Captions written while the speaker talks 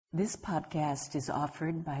This podcast is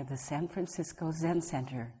offered by the San Francisco Zen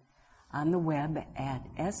Center on the web at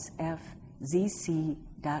sfzc.org.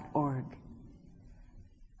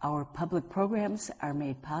 Our public programs are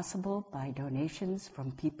made possible by donations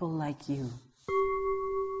from people like you.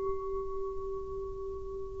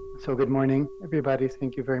 So good morning, everybody.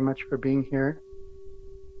 Thank you very much for being here.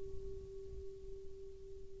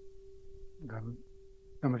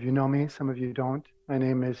 Some of you know me, some of you don't. My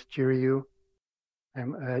name is Jiryu.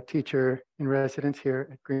 I'm a teacher in residence here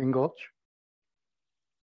at Green Gulch.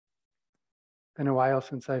 It's been a while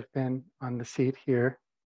since I've been on the seat here.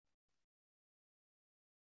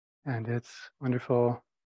 And it's wonderful,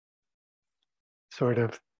 sort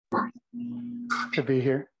of, to be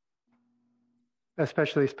here.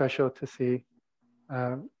 Especially special to see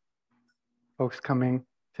folks coming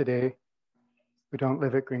today who don't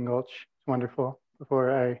live at Green Gulch. It's wonderful.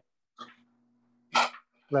 Before I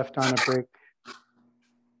left on a break,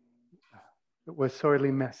 it was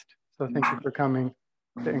sorely missed. So thank you for coming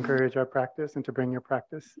to encourage our practice and to bring your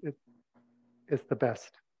practice. It is the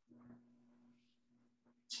best.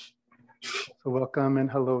 So welcome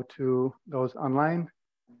and hello to those online,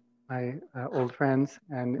 my old friends,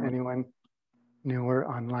 and anyone newer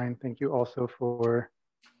online. Thank you also for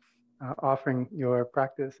offering your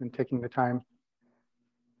practice and taking the time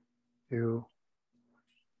to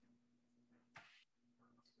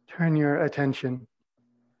turn your attention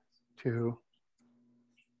to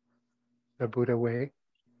the Buddha way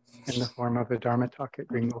in the form of a Dharma talk at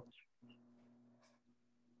Green Gulch.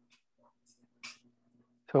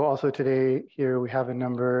 So also today here we have a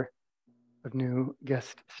number of new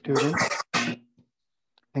guest students.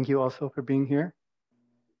 Thank you also for being here.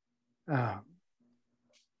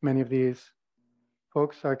 Many of these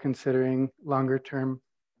folks are considering longer term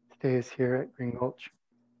stays here at Green Gulch.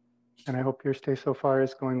 And I hope your stay so far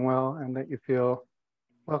is going well and that you feel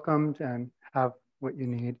welcomed and have what you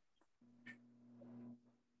need.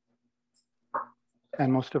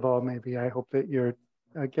 And most of all, maybe I hope that you're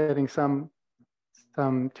getting some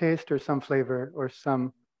taste or some flavor or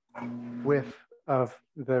some whiff of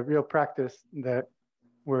the real practice that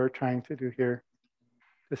we're trying to do here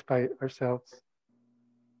despite ourselves.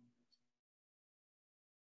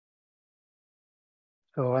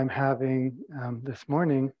 So I'm having this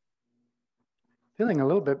morning, feeling a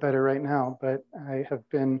little bit better right now, but I have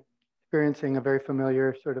been experiencing a very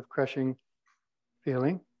familiar sort of crushing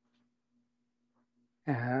feeling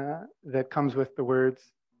that comes with the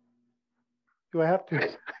words, do I have to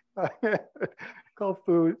call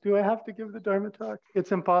food? Do I have to give the Dharma talk?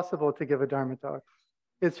 It's impossible to give a Dharma talk.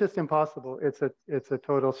 It's just impossible. It's a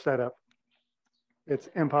total setup. It's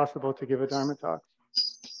impossible to give a Dharma talk.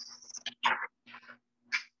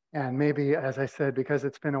 And maybe, as I said, because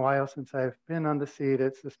it's been a while since I've been on the seat,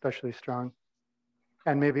 it's especially strong.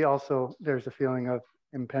 And maybe also there's a feeling of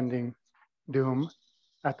impending doom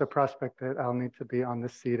at the prospect that I'll need to be on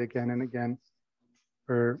this seat again and again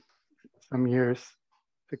for some years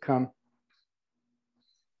to come.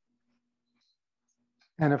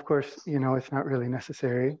 And of course, you know, it's not really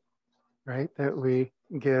necessary, right, that we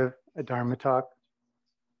give a Dharma talk.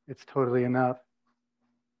 It's totally enough.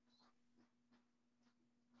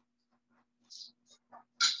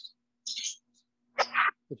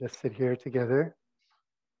 To just sit here together,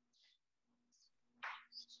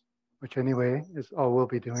 which anyway is all we'll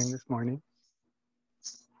be doing this morning,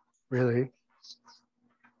 really.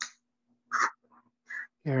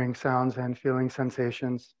 Hearing sounds and feeling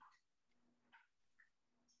sensations,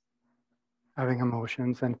 having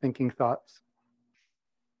emotions and thinking thoughts.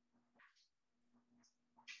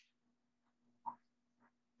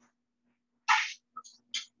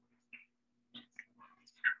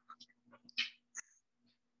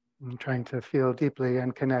 And trying to feel deeply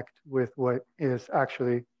and connect with what is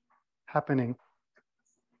actually happening.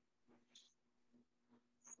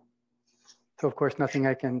 So of course, nothing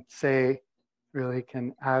I can say really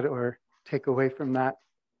can add or take away from that.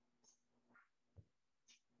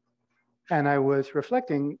 And I was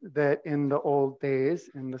reflecting that in the old days,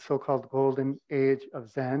 in the so-called golden age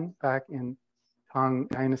of Zen, back in Tang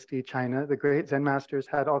Dynasty, China, the great Zen masters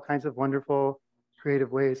had all kinds of wonderful,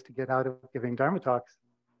 creative ways to get out of giving Dharma talks.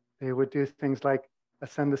 They would do things like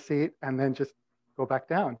ascend the seat and then just go back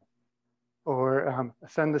down, or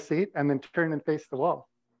ascend the seat and then turn and face the wall,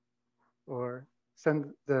 or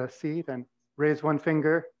ascend the seat and raise one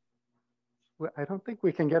finger. I don't think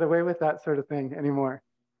we can get away with that sort of thing anymore.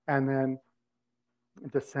 And then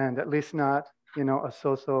descend, at least not, you know, a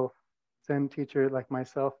so-so Zen teacher like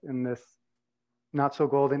myself in this not so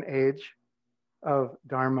golden age of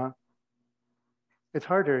Dharma. It's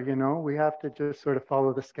harder, you know, we have to just sort of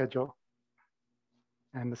follow the schedule.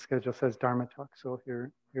 And the schedule says Dharma talk, so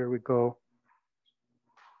here we go.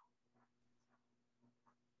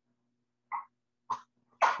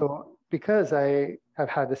 So because I have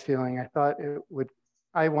had this feeling, I thought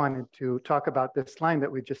I wanted to talk about this line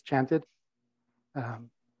that we just chanted. An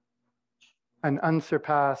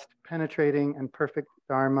unsurpassed, penetrating, and perfect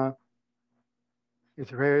Dharma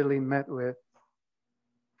is rarely met with,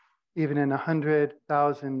 even in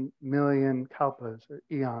 100,000 million kalpas or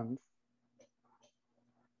eons.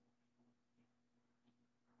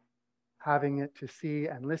 Having it to see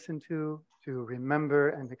and listen to remember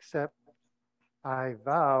and accept, I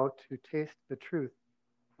vow to taste the truth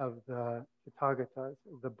of the Tathagatas,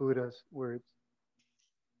 of the Buddha's words.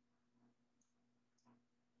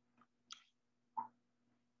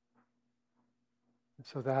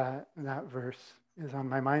 So that verse is on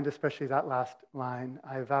my mind, especially that last line.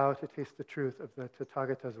 I vow to taste the truth of the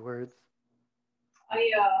Tathagata's words. I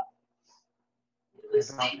vow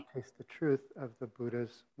to taste the truth of the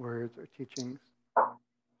Buddha's words or teachings.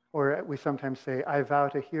 Or we sometimes say, I vow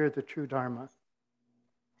to hear the true Dharma.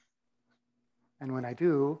 And when I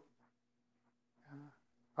do,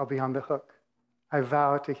 I'll be on the hook. I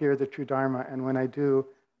vow to hear the true Dharma, and when I do,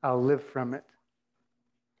 I'll live from it.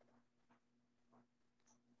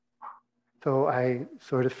 So I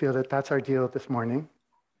sort of feel that that's our deal this morning,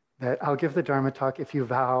 that I'll give the Dharma talk if you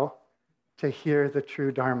vow to hear the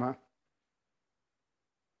true Dharma.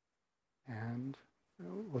 And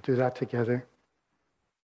we'll do that together.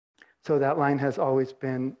 So that line has always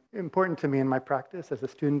been important to me in my practice. As a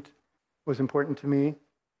student, it was important to me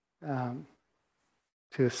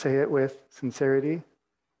to say it with sincerity.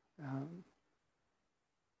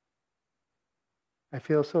 I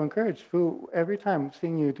feel so encouraged. Fu, every time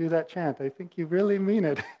seeing you do that chant, I think you really mean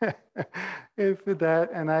it.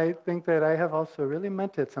 And I think that I have also really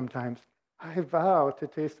meant it sometimes. I vow to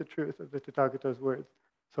taste the truth of the Tathagata's words.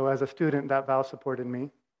 So as a student, that vow supported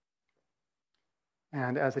me.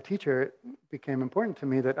 And as a teacher, it became important to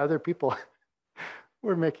me that other people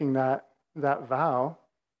were making that vow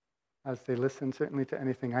as they listen, certainly to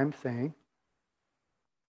anything I'm saying.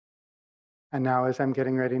 And now as I'm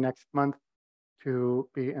getting ready next month to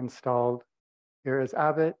be installed here as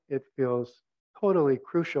abbot, it feels totally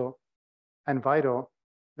crucial and vital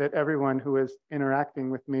that everyone who is interacting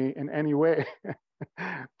with me in any way,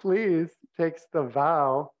 please takes the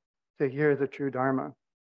vow to hear the true Dharma.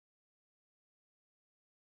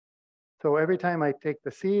 So every time I take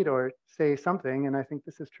the seed or say something, and I think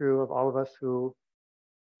this is true of all of us who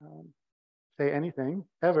say anything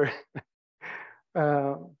ever,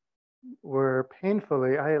 we're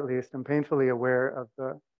painfully, I at least am painfully aware of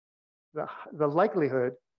the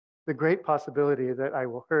likelihood, the great possibility that I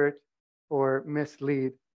will hurt or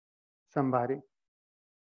mislead somebody.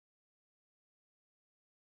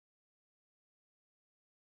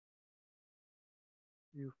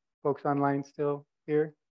 You folks online still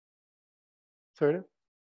here? Sort of?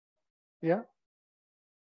 Yeah?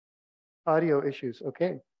 Audio issues,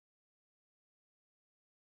 okay.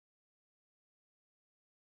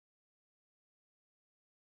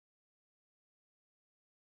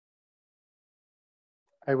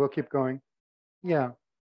 I will keep going. Yeah.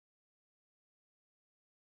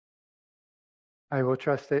 I will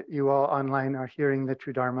trust that you all online are hearing the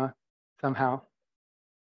true Dharma somehow.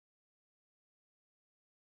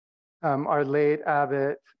 Our late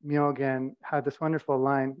abbot, Myogen, had this wonderful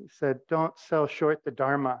line. He said, "Don't sell short the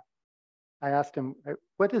Dharma." I asked him,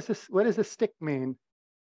 what does this stick mean?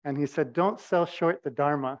 And he said, "Don't sell short the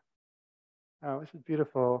Dharma." Oh, it's a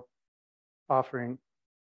beautiful offering.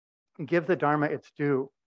 Give the Dharma its due.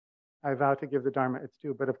 I vow to give the Dharma its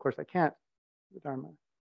due, but of course I can't give the Dharma its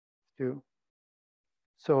due.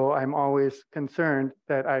 So I'm always concerned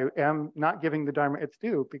that I am not giving the Dharma its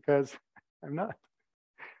due because I'm not.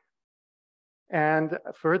 And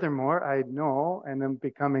furthermore, I know and am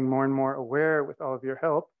becoming more and more aware with all of your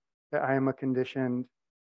help that I am a conditioned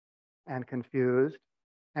and confused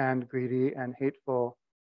and greedy and hateful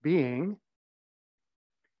being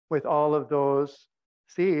with all of those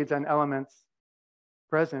seeds and elements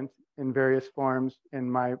present in various forms in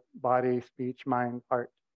my body, speech, mind, heart,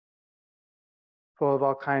 full of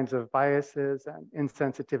all kinds of biases and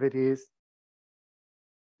insensitivities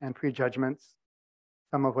and prejudgments,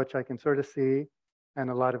 some of which I can sort of see, and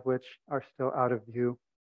a lot of which are still out of view.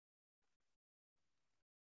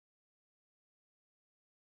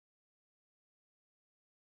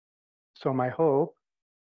 So my hope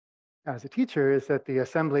as a teacher is that the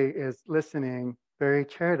assembly is listening very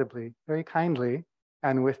charitably, very kindly,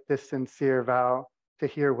 and with this sincere vow to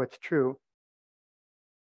hear what's true.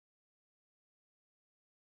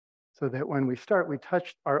 So that when we start, we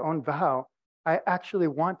touch our own vow I actually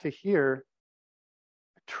want to hear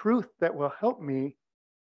truth that will help me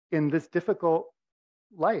in this difficult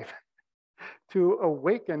life to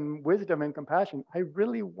awaken wisdom and compassion. I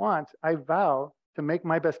really want, I vow to make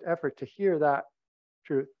my best effort to hear that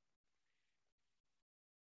truth.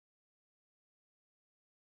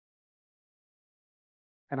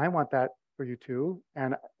 And I want that for you too.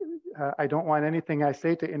 And I don't want anything I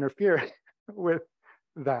say to interfere with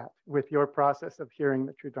that, with your process of hearing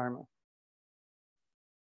the true Dharma.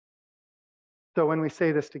 So when we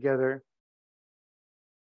say this together,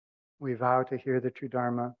 we vow to hear the true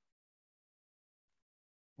Dharma.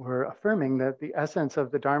 We're affirming that the essence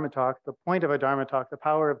of the Dharma talk, the point of a Dharma talk, the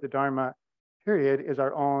power of the Dharma, period, is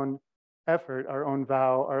our own effort, our own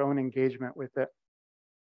vow, our own engagement with it.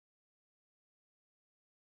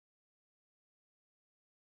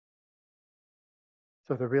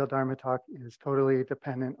 So the real Dharma talk is totally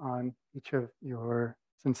dependent on each of your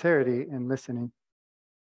sincerity in listening.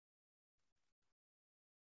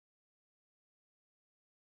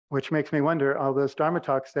 Which makes me wonder, all those Dharma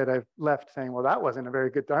talks that I've left saying, well, that wasn't a very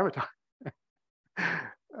good Dharma talk.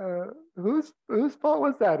 Whose fault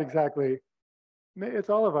was that exactly? It's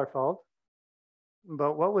all of our fault.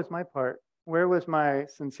 But what was my part? Where was my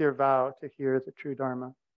sincere vow to hear the true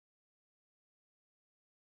Dharma?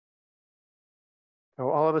 So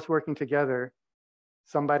all of us working together,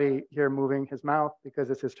 somebody here moving his mouth because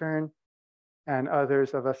it's his turn, and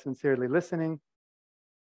others of us sincerely listening,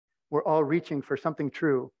 we're all reaching for something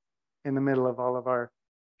true in the middle of all of our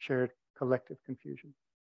shared collective confusion.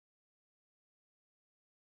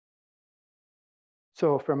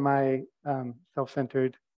 So from my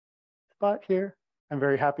self-centered spot here, I'm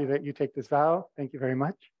very happy that you take this vow. Thank you very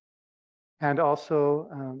much. And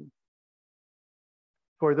also,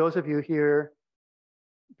 for those of you here,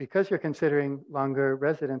 because you're considering longer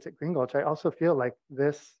residence at Green Gulch, I also feel like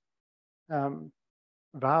this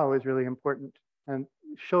vow is really important and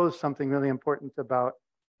shows something really important about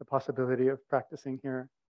the possibility of practicing here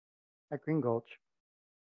at Green Gulch.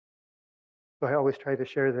 So I always try to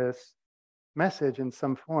share this message in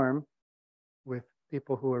some form with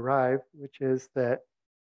people who arrive, which is that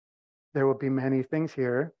there will be many things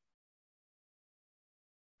here.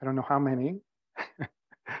 I don't know how many,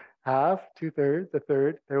 half, 2/3, a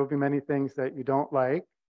third. There will be many things that you don't like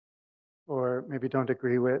or maybe don't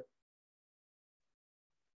agree with.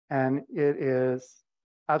 And it is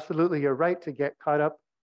absolutely your right to get caught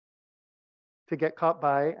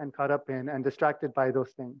by and caught up in and distracted by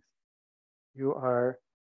those things. You are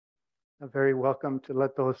very welcome to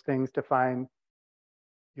let those things define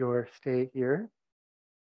your stay here.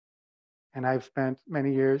 And I've spent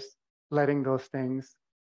many years letting those things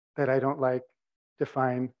that I don't like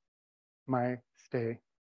define my stay.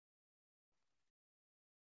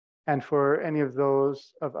 And for any of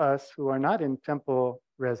those of us who are not in temple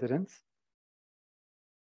residence,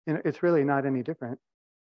 it's really not any different.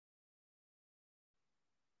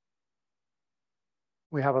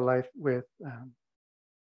 We have a life with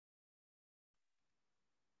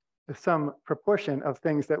some proportion of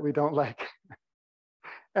things that we don't like.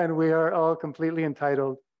 And we are all completely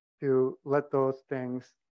entitled to let those things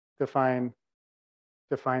define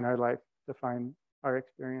our life, define our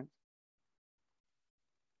experience,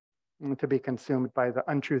 and to be consumed by the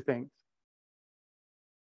untrue things.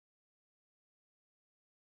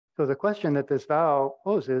 So the question that this vow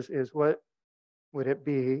poses is, what would it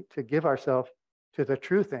be to give ourselves to the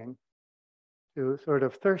true thing, to sort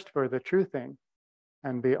of thirst for the true thing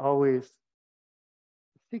and be always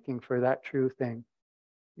seeking for that true thing,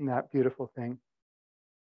 that beautiful thing.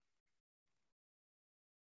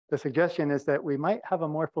 The suggestion is that we might have a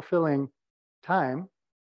more fulfilling time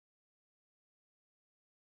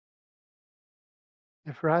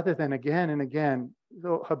if, rather than again and again,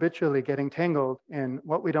 habitually getting tangled in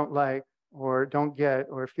what we don't like or don't get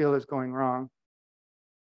or feel is going wrong,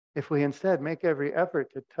 if we instead make every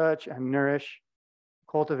effort to touch and nourish,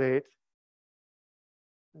 cultivate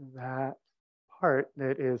that part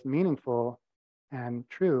that is meaningful and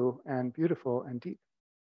true and beautiful and deep.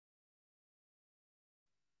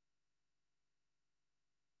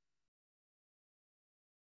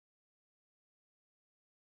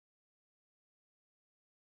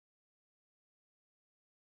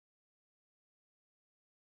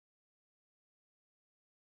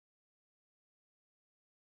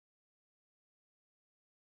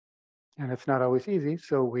 And it's not always easy,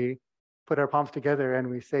 so we put our palms together and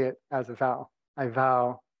we say it as a vow. I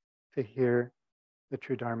vow to hear the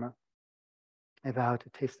true Dharma. I vow to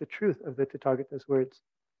taste the truth of the Tathagata's words.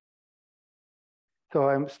 So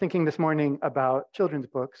I was thinking this morning about children's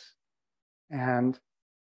books and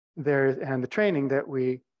the training that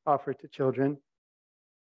we offer to children.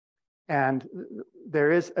 And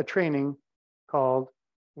there is a training called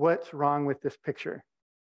What's Wrong with This Picture?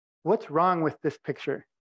 What's wrong with this picture?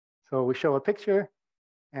 So we show a picture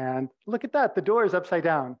and look at that, the door is upside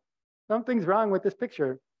down. Something's wrong with this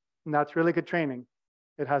picture. And that's really good training.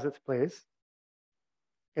 It has its place.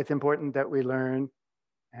 It's important that we learn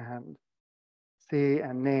and see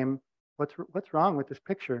and name what's wrong with this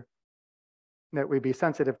picture, that we be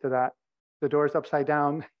sensitive to that. The door's upside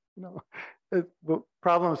down,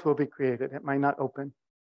 problems will be created. It might not open.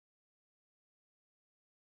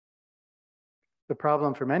 The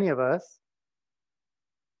problem for many of us,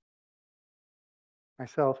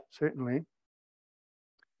 myself certainly,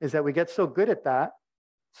 is that we get so good at that,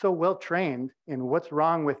 so well trained in what's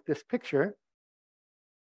wrong with this picture,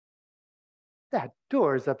 that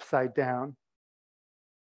door's upside down.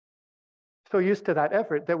 So used to that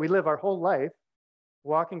effort that we live our whole life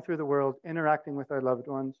walking through the world, interacting with our loved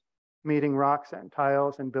ones, meeting rocks and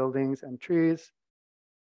tiles and buildings and trees,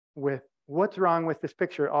 with what's wrong with this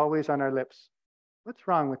picture always on our lips. What's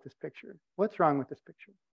wrong with this picture? What's wrong with this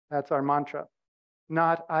picture? That's our mantra.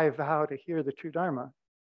 Not, I vow to hear the true Dharma,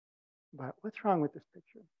 but what's wrong with this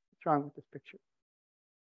picture? What's wrong with this picture?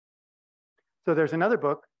 So there's another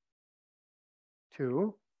book,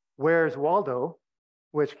 too, Where's Waldo,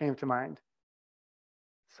 which came to mind.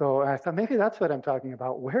 So I thought maybe that's what I'm talking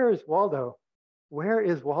about. Where is Waldo? Where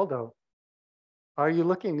is Waldo? Are you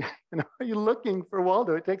looking? Are you looking for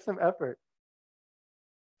Waldo? It takes some effort.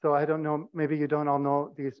 So I don't know, maybe you don't all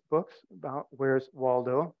know these books about Where's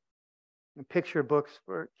Waldo, and picture books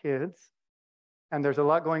for kids. And there's a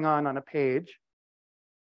lot going on a page.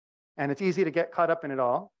 And it's easy to get caught up in it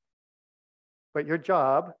all. But your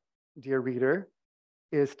job, dear reader,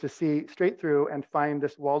 is to see straight through and find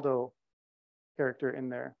this Waldo character in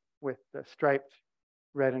there with the striped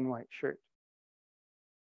red and white shirt.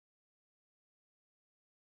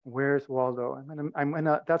 Where's Waldo?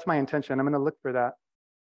 That's my intention. I'm gonna look for that.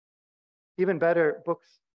 Even better books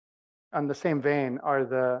on the same vein are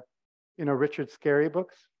the, Richard Scarry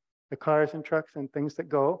books, the Cars and Trucks and Things That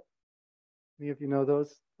Go. Any of you know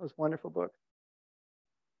those wonderful books?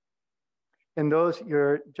 In those,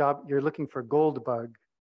 you're looking for Goldbug.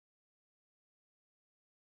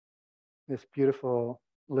 This beautiful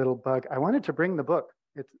little bug. I wanted to bring the book.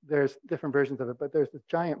 There's different versions of it, but there's this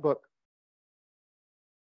giant book.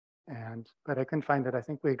 But I couldn't find it. I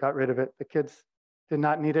think we got rid of it. The kids did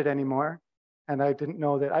not need it anymore, and I didn't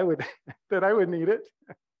know that I would need it.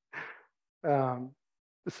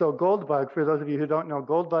 So Goldbug, for those of you who don't know,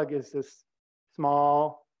 Goldbug is this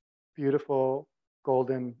small, beautiful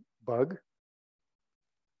golden bug.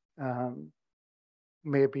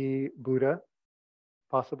 Maybe Buddha,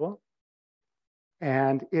 possible.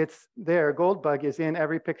 And it's there. Goldbug is in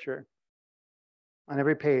every picture, on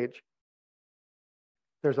every page.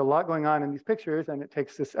 There's a lot going on in these pictures, and it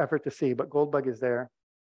takes this effort to see, but Goldbug is there.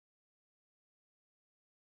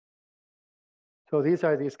 So these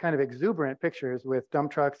are these kind of exuberant pictures with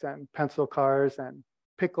dump trucks and pencil cars and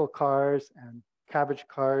pickle cars and cabbage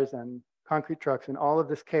cars and concrete trucks and all of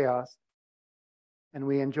this chaos. And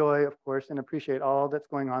we enjoy, of course, and appreciate all that's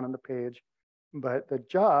going on the page. But the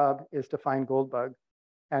job is to find Goldbug.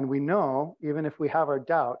 And we know, even if we have our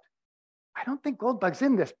doubt, I don't think Goldbug's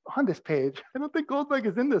on this page. I don't think Goldbug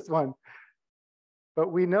is in this one.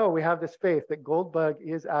 But we know, we have this faith that Goldbug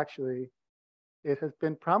is actually, it has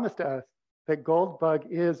been promised to us that Goldbug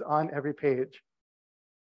is on every page.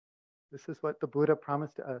 This is what the Buddha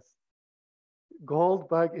promised to us.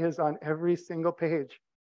 Goldbug is on every single page.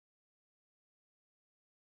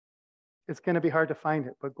 It's going to be hard to find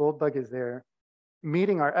it, but Goldbug is there,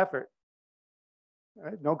 meeting our effort.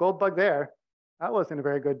 Right? No Goldbug there. That wasn't a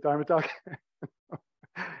very good Dharma talk.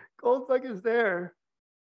 Goldbug is there.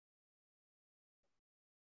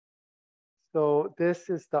 So this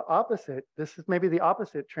is the opposite. This is maybe the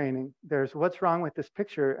opposite training. There's what's wrong with this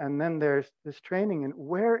picture, and then there's this training in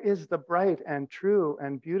where is the bright and true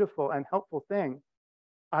and beautiful and helpful thing.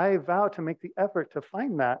 I vow to make the effort to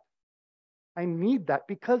find that. I need that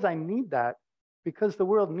because the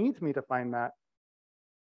world needs me to find that.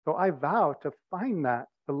 So I vow to find that,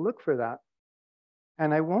 to look for that.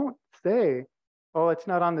 And I won't say, oh, it's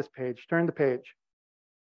not on this page, turn the page.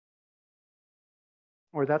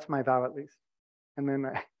 Or that's my vow at least. And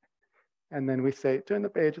then we say, turn the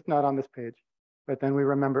page, it's not on this page. But then we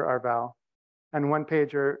remember our vow. And one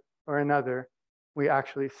page or another, we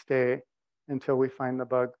actually stay until we find the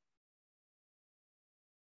bug.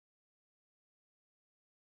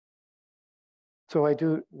 So I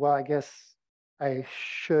guess I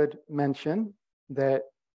should mention that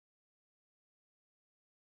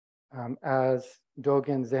as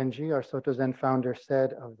Dogen Zenji, our Soto Zen founder,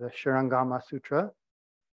 said of the Shurangama Sutra.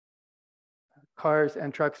 Cars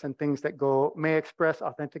and trucks and things that go may express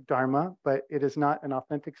authentic Dharma, but it is not an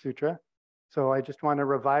authentic sutra. So I just want to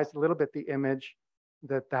revise a little bit the image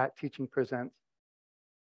that that teaching presents.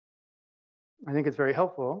 I think it's very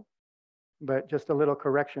helpful, but just a little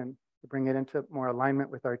correction to bring it into more alignment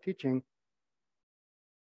with our teaching.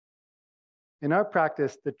 In our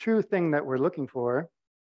practice, the true thing that we're looking for,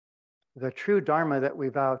 the true Dharma that we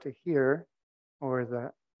vow to hear, or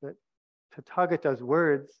the Tathagata's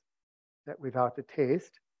words that we vow to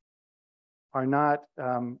taste, are not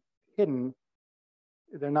hidden.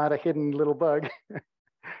 They're not a hidden little bug.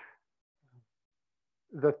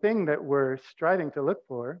 The thing that we're striving to look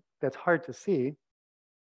for that's hard to see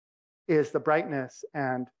is the brightness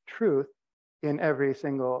and truth in every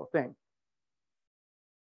single thing.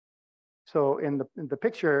 So in the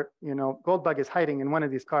picture, Goldbug is hiding in one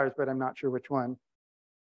of these cars, but I'm not sure which one.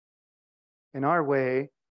 In our way,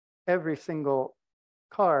 every single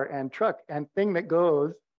car and truck and thing that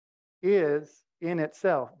goes is in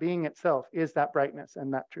itself, being itself, is that brightness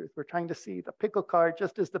and that truth. We're trying to see the pickle car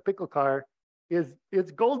just as the pickle car is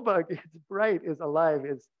Goldbug, it's bright, is alive,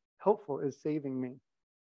 is helpful, is saving me,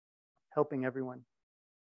 helping everyone.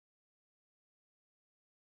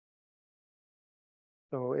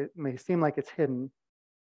 So it may seem like it's hidden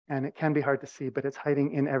and it can be hard to see, but it's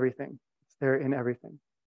hiding in everything. It's there in everything,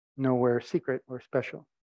 nowhere secret or special.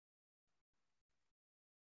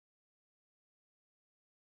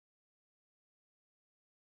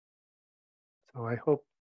 So I hope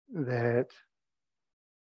that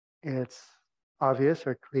it's obvious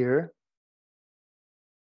or clear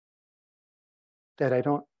that I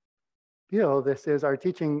don't feel this is, our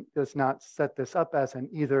teaching does not set this up as an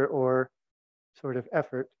either or sort of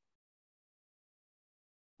effort.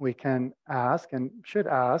 We can ask and should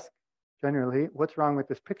ask generally, what's wrong with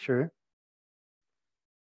this picture?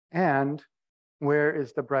 And where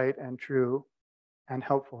is the bright and true and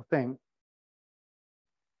helpful thing?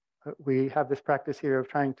 We have this practice here of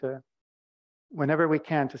trying to, whenever we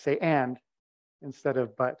can, to say and instead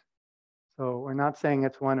of but. So we're not saying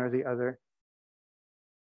it's one or the other.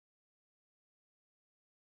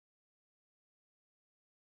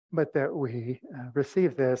 But that we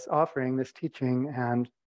receive this offering, this teaching, and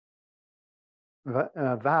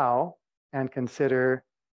vow and consider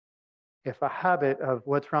if a habit of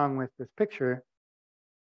what's wrong with this picture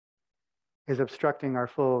is obstructing our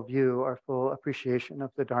full view, our full appreciation of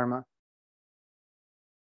the Dharma.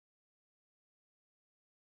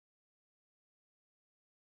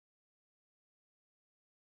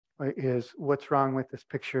 Is what's wrong with this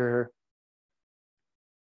picture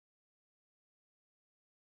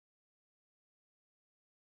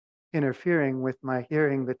interfering with my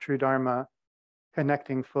hearing the true Dharma,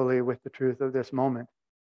 connecting fully with the truth of this moment,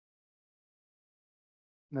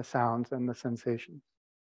 the sounds and the sensations.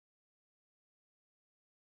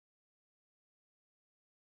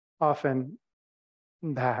 Often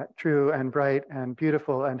that true and bright and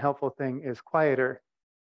beautiful and helpful thing is quieter.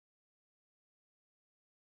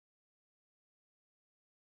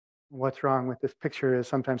 What's wrong with this picture is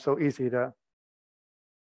sometimes so easy to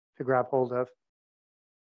grab hold of.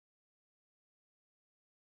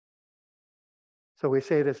 So we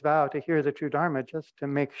say this vow to hear the true Dharma just to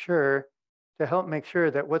make sure, to help make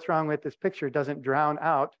sure that what's wrong with this picture doesn't drown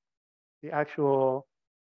out the actual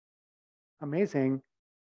amazing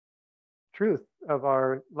truth of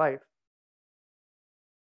our life.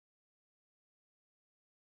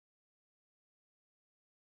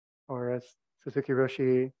 Or as Suzuki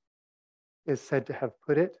Roshi is said to have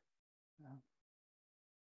put it,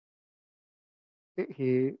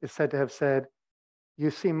 he is said to have said,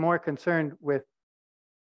 you seem more concerned with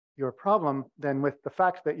your problem than with the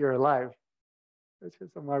fact that you're alive, which is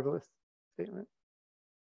a marvelous statement.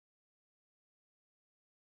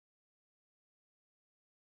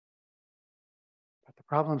 But the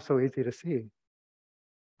problem's so easy to see.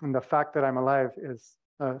 And the fact that I'm alive is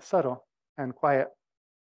subtle and quiet.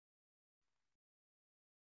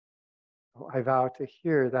 So I vow to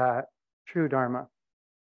hear that true Dharma,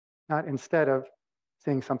 not instead of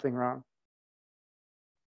seeing something wrong,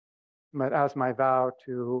 but as my vow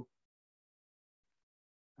to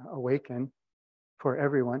awaken for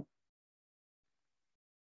everyone.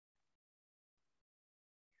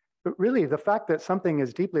 But really, the fact that something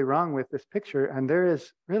is deeply wrong with this picture, and there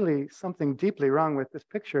is really something deeply wrong with this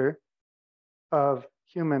picture of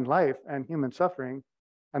human life and human suffering,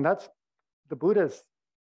 and that's the Buddha's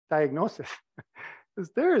diagnosis, is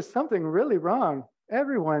there is something really wrong.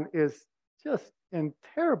 Everyone is just in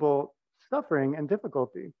terrible suffering and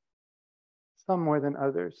difficulty, some more than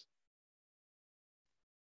others.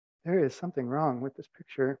 there is something wrong with this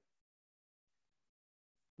picture.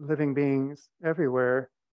 Living beings everywhere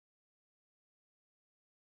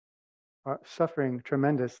are suffering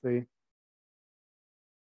tremendously.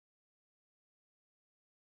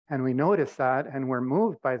 And we notice that, and we're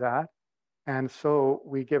moved by that. And so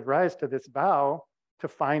we give rise to this vow to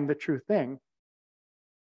find the true thing.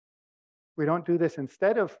 We don't do this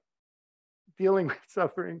instead of dealing with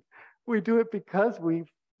suffering. We do it because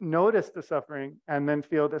we've noticed the suffering and then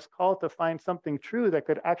feel this call to find something true that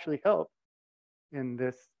could actually help in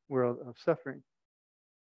this world of suffering.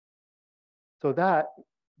 So that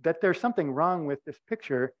there's something wrong with this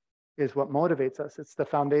picture is what motivates us. It's the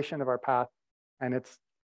foundation of our path. And it's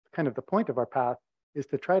kind of the point of our path is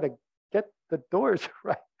to try to get the doors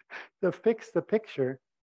right, to fix the picture,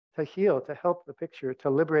 to heal, to help the picture, to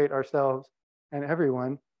liberate ourselves and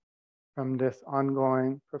everyone from this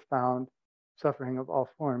ongoing, profound suffering of all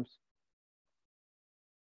forms.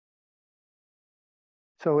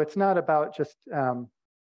 So it's not about just,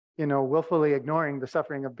 willfully ignoring the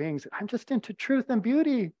suffering of beings. I'm just into truth and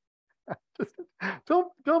beauty. Just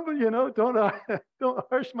don't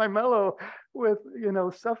harsh my mellow with,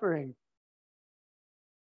 suffering.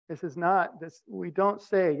 This is not this. We don't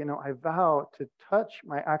say, I vow to touch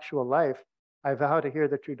my actual life. I vow to hear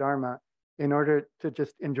the true Dharma in order to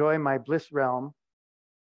just enjoy my bliss realm.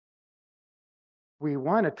 We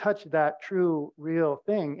want to touch that true, real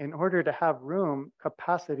thing in order to have room,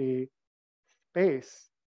 capacity, space,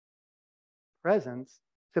 presence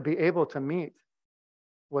to be able to meet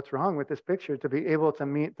what's wrong with this picture, to be able to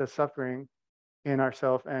meet the suffering in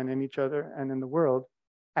ourselves and in each other and in the world,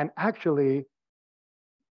 and actually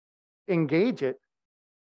engage it.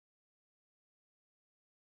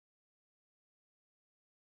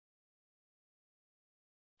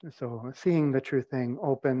 So seeing the true thing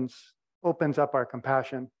opens up our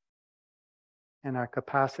compassion and our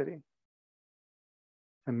capacity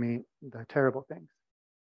to meet the terrible things.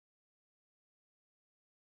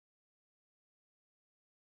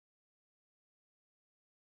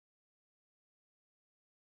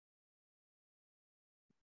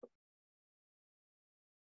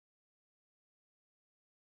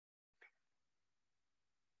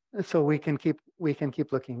 So we can keep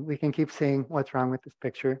looking. We can keep seeing what's wrong with this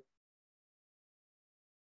picture.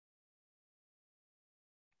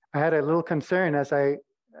 I had a little concern as I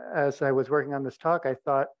was working on this talk. I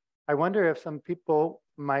thought, I wonder if some people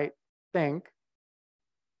might think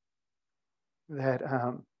that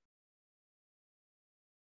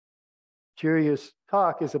Jiryu's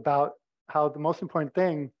talk is about how the most important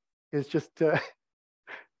thing is just to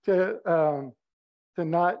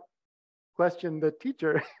not question the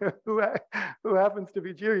teacher who happens to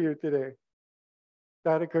be Jiryu today.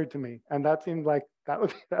 That occurred to me, and that seemed like that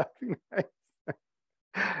would be nice.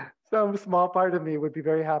 Some small part of me would be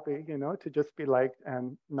very happy, to just be liked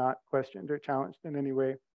and not questioned or challenged in any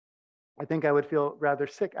way. I think I would feel rather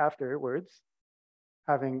sick afterwards,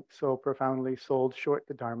 having so profoundly sold short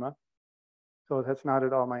the Dharma. So that's not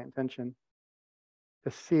at all my intention.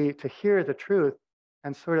 To hear the truth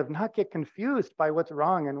and sort of not get confused by what's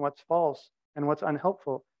wrong and what's false and what's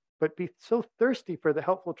unhelpful, but be so thirsty for the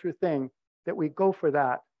helpful true thing that we go for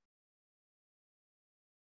that.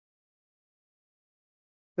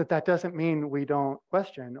 That doesn't mean we don't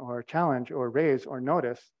question or challenge or raise or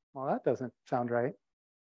notice. Well, that doesn't sound right.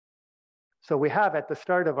 So we have at the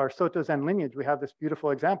start of our Soto Zen lineage, we have this beautiful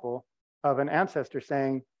example of an ancestor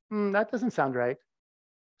saying, that doesn't sound right.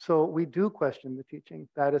 So we do question the teaching.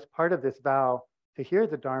 That is part of this vow. To hear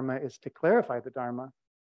the Dharma is to clarify the Dharma.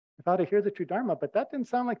 I vow to hear the true Dharma, but that didn't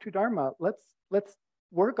sound like true Dharma. Let's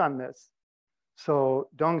work on this. So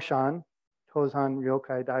Dongshan, Tozan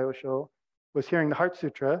Ryokai Daiyosho, was hearing the Heart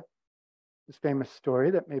Sutra, this famous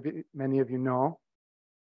story that maybe many of you know.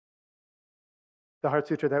 The Heart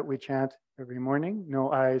Sutra that we chant every morning: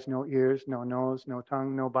 no eyes, no ears, no nose, no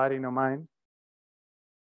tongue, no body, no mind.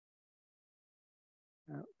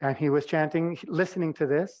 And he was chanting, listening to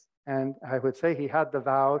this, and I would say he had the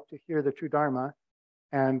vow to hear the true Dharma,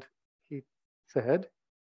 and he said,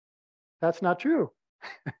 that's not true.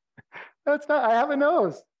 That's not, I have a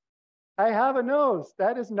nose. I have a nose.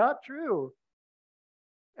 That is not true.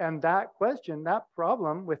 And that question, that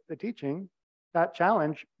problem with the teaching, that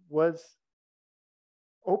challenge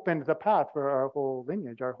opened the path for our whole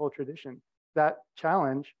lineage, our whole tradition. That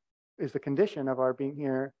challenge is the condition of our being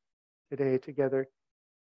here today together,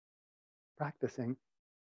 practicing.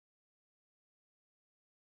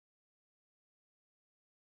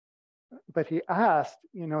 But he asked,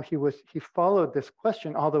 he followed this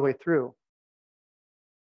question all the way through.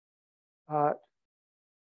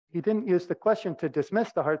 He didn't use the question to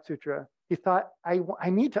dismiss the Heart Sutra. he thought, I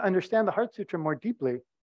need to understand the Heart Sutra more deeply.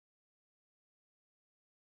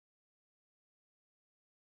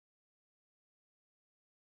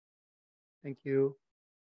 Thank you.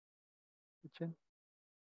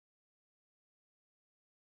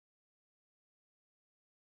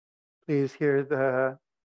 Please hear the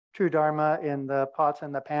true Dharma in the pots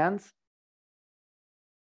and the pans,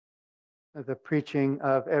 the preaching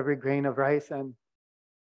of every grain of rice and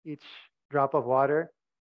each drop of water,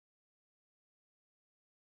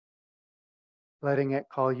 letting it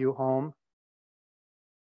call you home.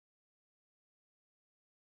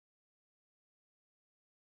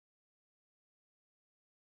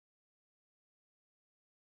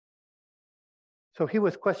 So he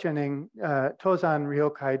was questioning, Tozan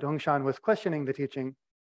Ryokai Dongshan was questioning the teaching,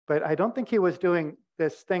 but I don't think he was doing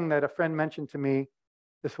this thing that a friend mentioned to me,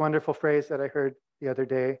 this wonderful phrase that I heard the other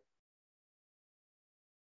day,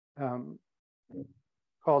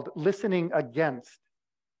 called listening against.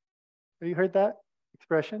 Have you heard that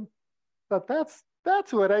expression? But that's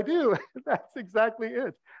what I do. That's exactly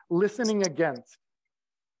it. Listening against.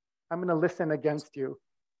 I'm going to listen against you.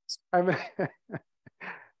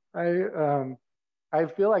 I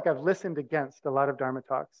feel like I've listened against a lot of Dharma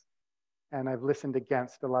talks, and I've listened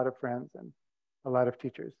against a lot of friends and a lot of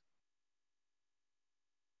teachers.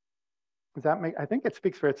 Does that make? I think it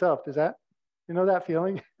speaks for itself. Does that? You know that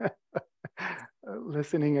feeling?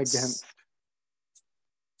 Listening against.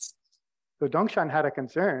 So Dongshan had a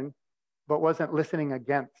concern, but wasn't listening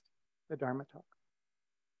against the Dharma talk,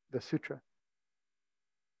 the sutra.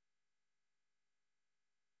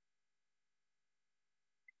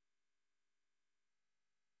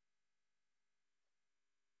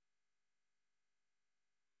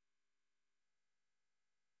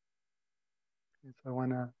 And so I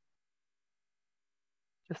want to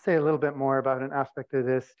just say a little bit more about an aspect of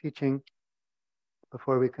this teaching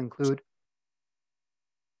before we conclude.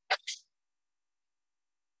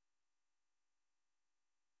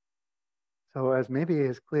 So as maybe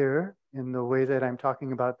is clear in the way that I'm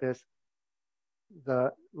talking about this,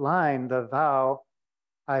 the line, the vow,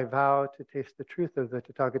 I vow to taste the truth of the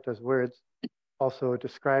Tathagata's words, also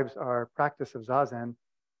describes our practice of Zazen,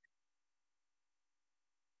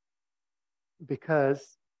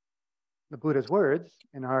 because the Buddha's words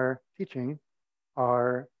in our teaching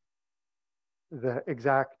are the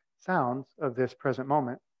exact sounds of this present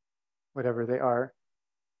moment, whatever they are,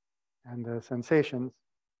 and the sensations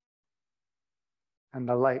and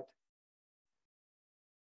the light,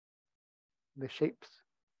 the shapes.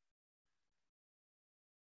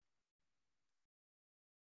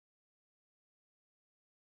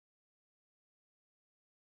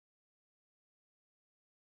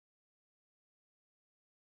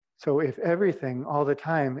 So if everything all the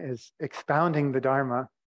time is expounding the Dharma,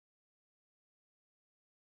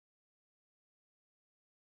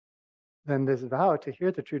 then this vow to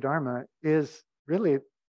hear the true Dharma is really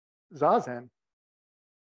Zazen.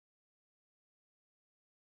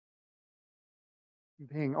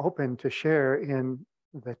 Being open to share in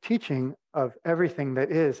the teaching of everything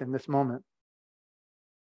that is in this moment.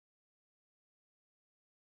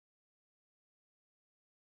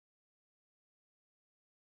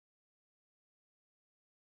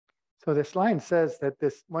 So this line says that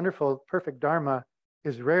this wonderful, perfect Dharma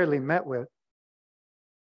is rarely met with.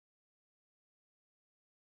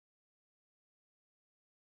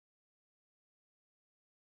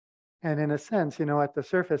 And in a sense, you know, at the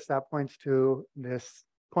surface, that points to this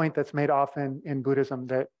point that's made often in Buddhism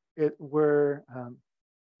that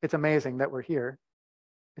it's amazing that we're here.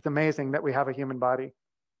 It's amazing that we have a human body.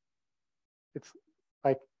 It's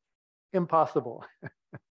like impossible.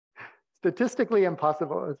 Statistically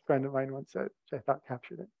impossible, as a friend of mine once said, which I thought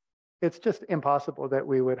captured it. It's just impossible that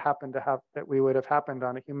we would have happened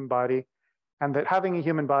on a human body, and that having a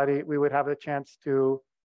human body, we would have a chance to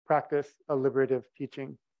practice a liberative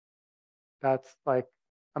teaching. That's like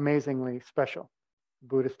amazingly special.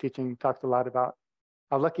 Buddhist teaching talks a lot about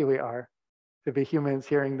how lucky we are to be humans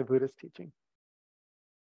hearing the Buddhist teaching.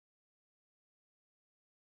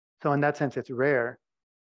 So in that sense, it's rare.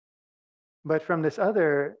 But from this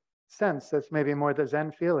other sense, that's maybe more the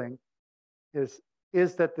Zen feeling, is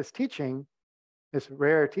that this teaching, this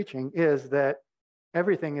rare teaching, is that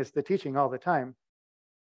everything is the teaching all the time.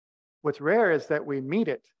 What's rare is that we meet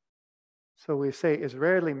it. So we say is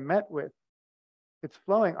rarely met with. It's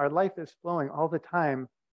flowing, our life is flowing all the time,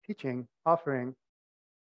 teaching, offering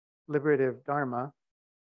liberative Dharma.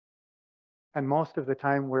 And most of the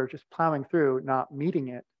time we're just plowing through, not meeting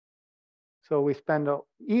it. So we spend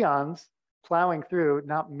eons plowing through,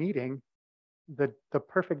 not meeting the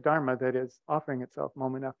perfect Dharma that is offering itself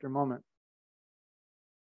moment after moment.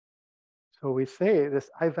 So we say this,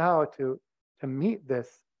 I vow to meet this.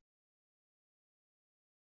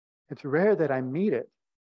 It's rare that I meet it,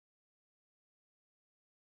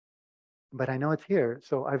 but I know it's here,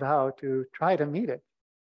 so I vow to try to meet it.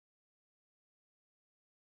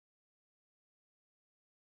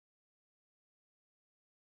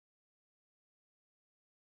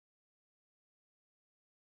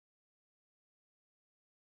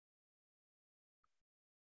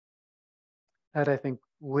 That I think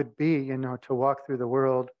would be, to walk through the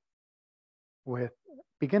world with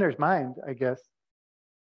beginner's mind, I guess,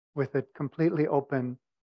 with a completely open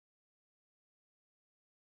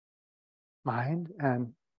mind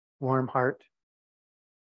and warm heart,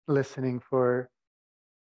 listening for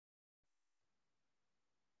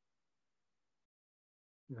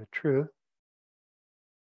the truth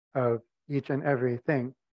of each and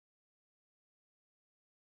everything,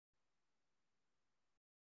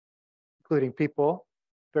 including people.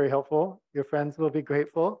 Very helpful. Your friends will be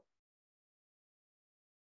grateful.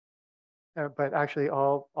 But actually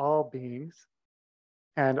all beings,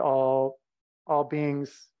 and all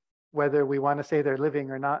beings, whether we want to say they're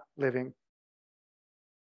living or not living.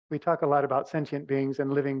 We talk a lot about sentient beings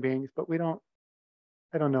and living beings, but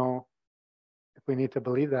I don't know if we need to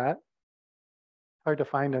believe that. It's hard to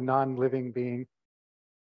find a non-living being.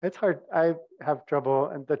 It's hard. I have trouble,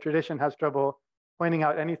 and the tradition has trouble finding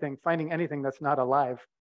anything that's not alive.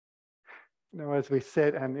 As we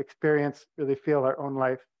sit and experience, really feel our own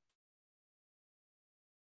life.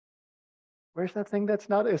 Where's that thing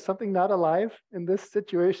is something not alive in this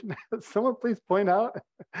situation? Someone please point out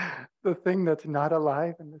the thing that's not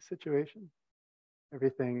alive in this situation.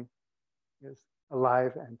 Everything is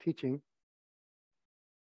alive and teaching.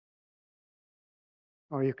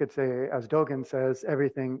 Or you could say, as Dogen says,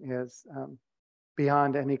 everything is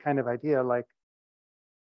beyond any kind of idea like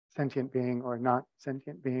sentient being or not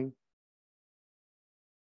sentient being.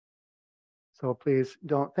 So please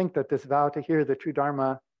don't think that this vow to hear the true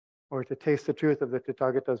Dharma or to taste the truth of the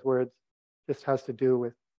Tathagata's words just has to do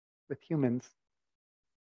with humans.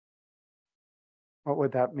 What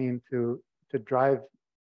would that mean to drive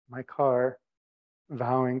my car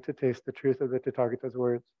vowing to taste the truth of the Tathagata's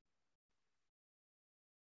words?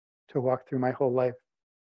 To walk through my whole life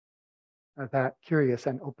that curious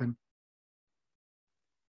and open.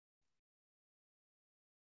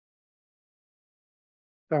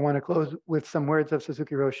 So I want to close with some words of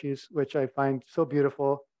Suzuki Roshi's, which I find so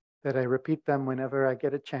beautiful that I repeat them whenever I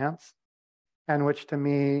get a chance, and which to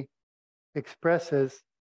me expresses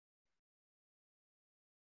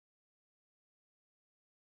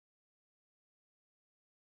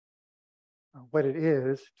what it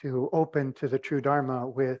is to open to the true Dharma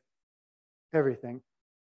with everything.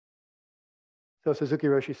 So Suzuki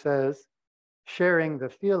Roshi says, sharing the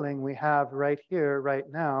feeling we have right here, right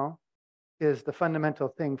now, is the fundamental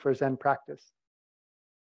thing for Zen practice.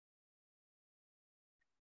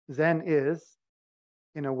 Zen is,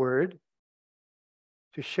 in a word,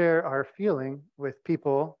 to share our feeling with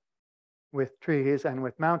people, with trees, and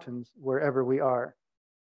with mountains, wherever we are.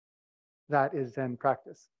 That is Zen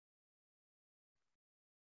practice.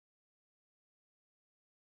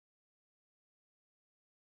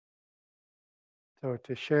 So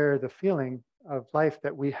to share the feeling of life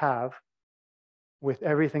that we have with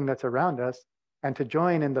everything that's around us, and to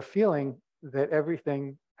join in the feeling that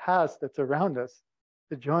everything has that's around us,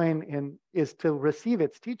 to join in is to receive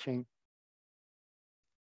its teaching.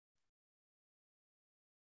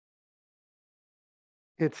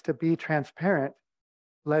 It's to be transparent,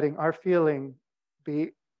 letting our feeling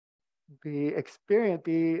be experienced,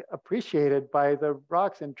 be appreciated by the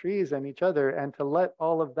rocks and trees and each other, and to let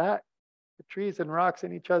all of that, the trees and rocks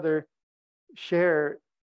and each other, share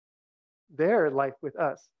their life with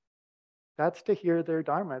us. That's to hear their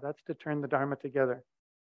Dharma. That's to turn the Dharma together.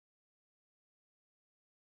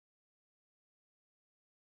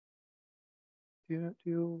 Do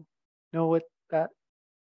you know what that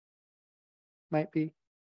might be? Does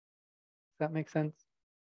that make sense?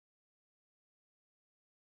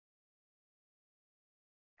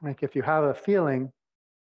 Like if you have a feeling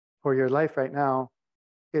for your life right now,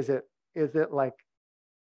 is it like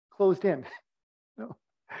closed in? No.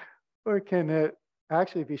 Or can it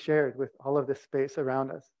actually be shared with all of this space around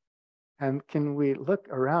us? And can we look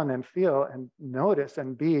around and feel and notice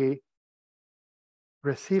and be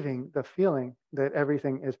receiving the feeling that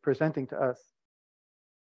everything is presenting to us?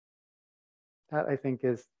 That, I think,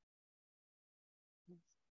 is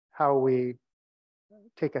how we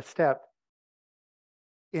take a step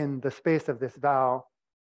in the space of this vow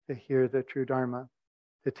to hear the true Dharma,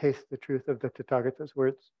 to taste the truth of the Tathagata's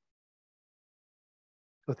words.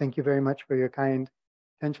 So thank you very much for your kind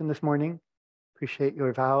attention this morning. appreciate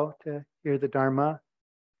your vow to hear the Dharma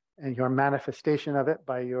and your manifestation of it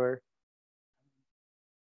by your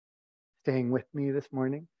staying with me this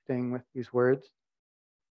morning, staying with these words.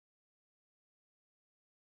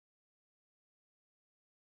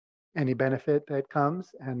 Any benefit that comes,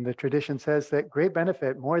 and the tradition says that great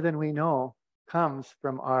benefit, more than we know, comes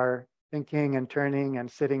from our thinking and turning and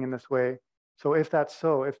sitting in this way. So if that's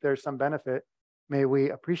so, if there's some benefit, may we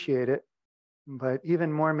appreciate it, but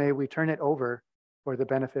even more, may we turn it over for the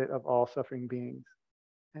benefit of all suffering beings.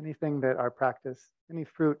 Anything that our practice, any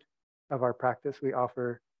fruit of our practice we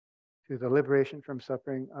offer to the liberation from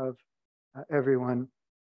suffering of everyone.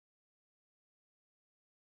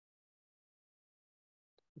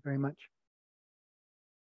 Thank you very much.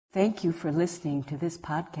 Thank you for listening to this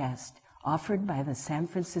podcast offered by the San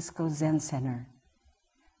Francisco Zen Center.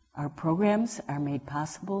 Our programs are made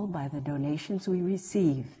possible by the donations we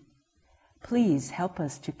receive. Please help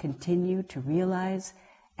us to continue to realize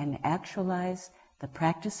and actualize the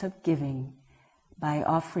practice of giving by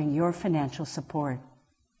offering your financial support.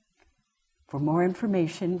 For more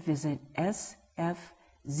information, visit sfzc.org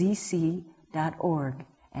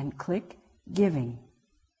and click Giving.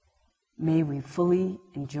 May we fully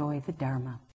enjoy the Dharma.